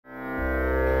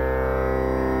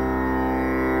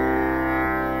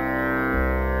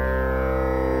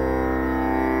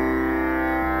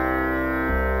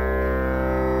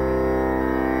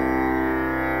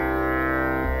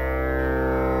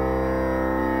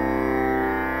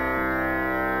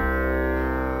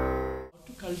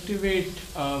cultivate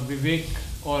Vivek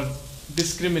or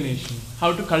discrimination?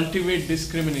 How to cultivate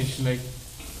discrimination? Like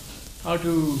how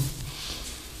to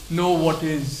know what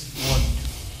is what?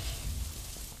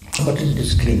 What is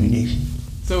discrimination?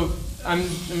 So I'm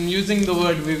using the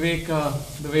word Viveka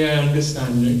the way I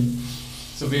understand it.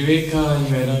 So Viveka and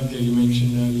Vairagya you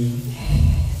mentioned earlier.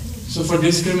 So for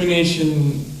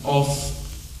discrimination of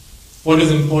what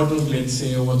is important, let's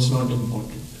say, or what's not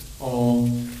important, or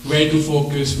where to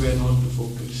focus, where not to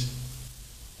focus.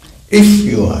 If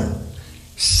you are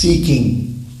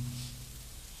seeking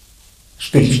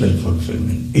spiritual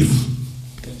fulfillment, if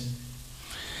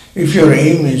your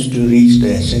aim is to reach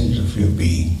the essence of your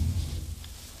being,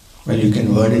 well, you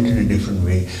can word it in a different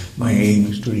way. My aim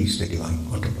is to reach the divine,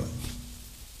 whatever.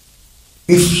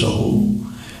 If so,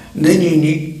 then you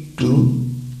need to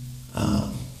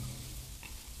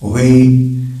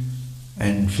weigh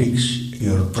and fix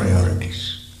your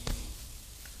priorities.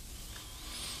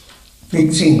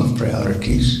 Fixing of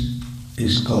priorities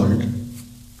is called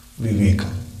Viveka.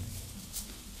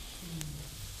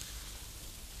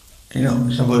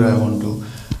 Suppose I want to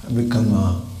become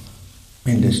an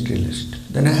industrialist,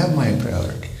 then I have my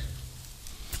priorities.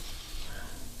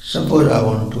 Suppose I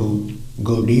want to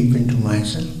go deep into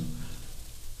myself,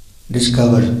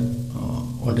 discover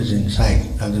what is inside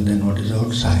rather than what is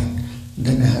outside,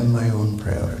 then I have my own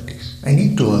priorities. I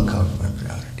need to work out my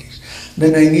priorities.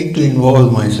 Then I need to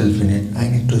involve myself in it. I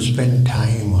need to spend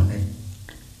time on it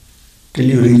till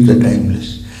you reach the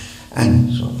timeless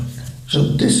and so on. So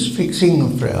this fixing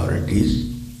of priorities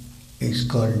is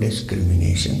called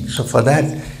discrimination. So for that,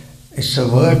 it's a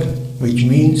word which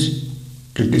means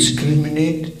to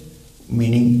discriminate,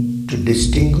 meaning to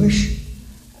distinguish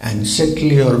and settle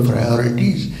your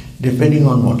priorities depending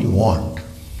on what you want.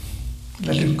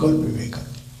 That is called Viveka.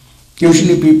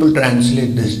 Usually people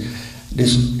translate this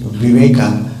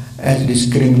Viveka as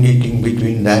discriminating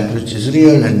between that which is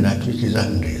real and that which is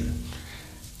unreal.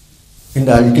 In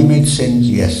the ultimate sense,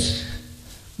 yes.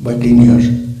 But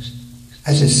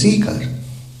as a seeker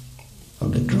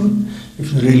of the truth,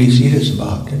 if you're really serious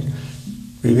about it,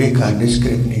 Viveka,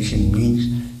 discrimination,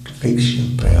 means to fix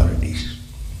your priorities.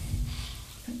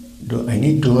 Do I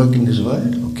need to work in this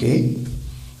world? Okay.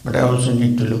 But I also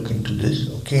need to look into this.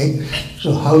 Okay.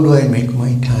 So how do I make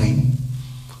my time?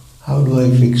 How do I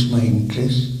fix my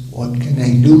interests? What can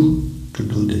I do to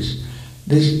do this?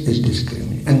 This is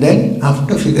discrimination. And then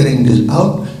after figuring this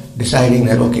out, deciding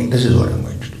that, okay, this is what I'm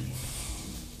going to do.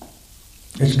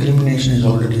 Discrimination is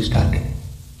already started.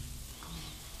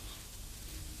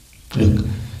 Look,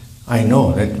 I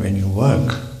know that when you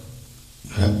work,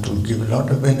 you have to give a lot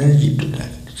of energy to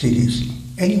that, seriously,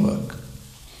 any work.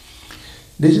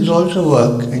 This is also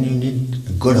work and you need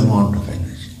a good amount of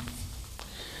energy.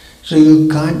 So you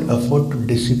can't afford to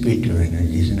dissipate your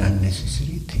energies in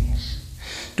unnecessary things.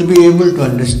 To be able to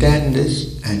understand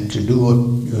this and to do what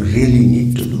you really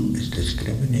need to do is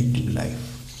discriminate.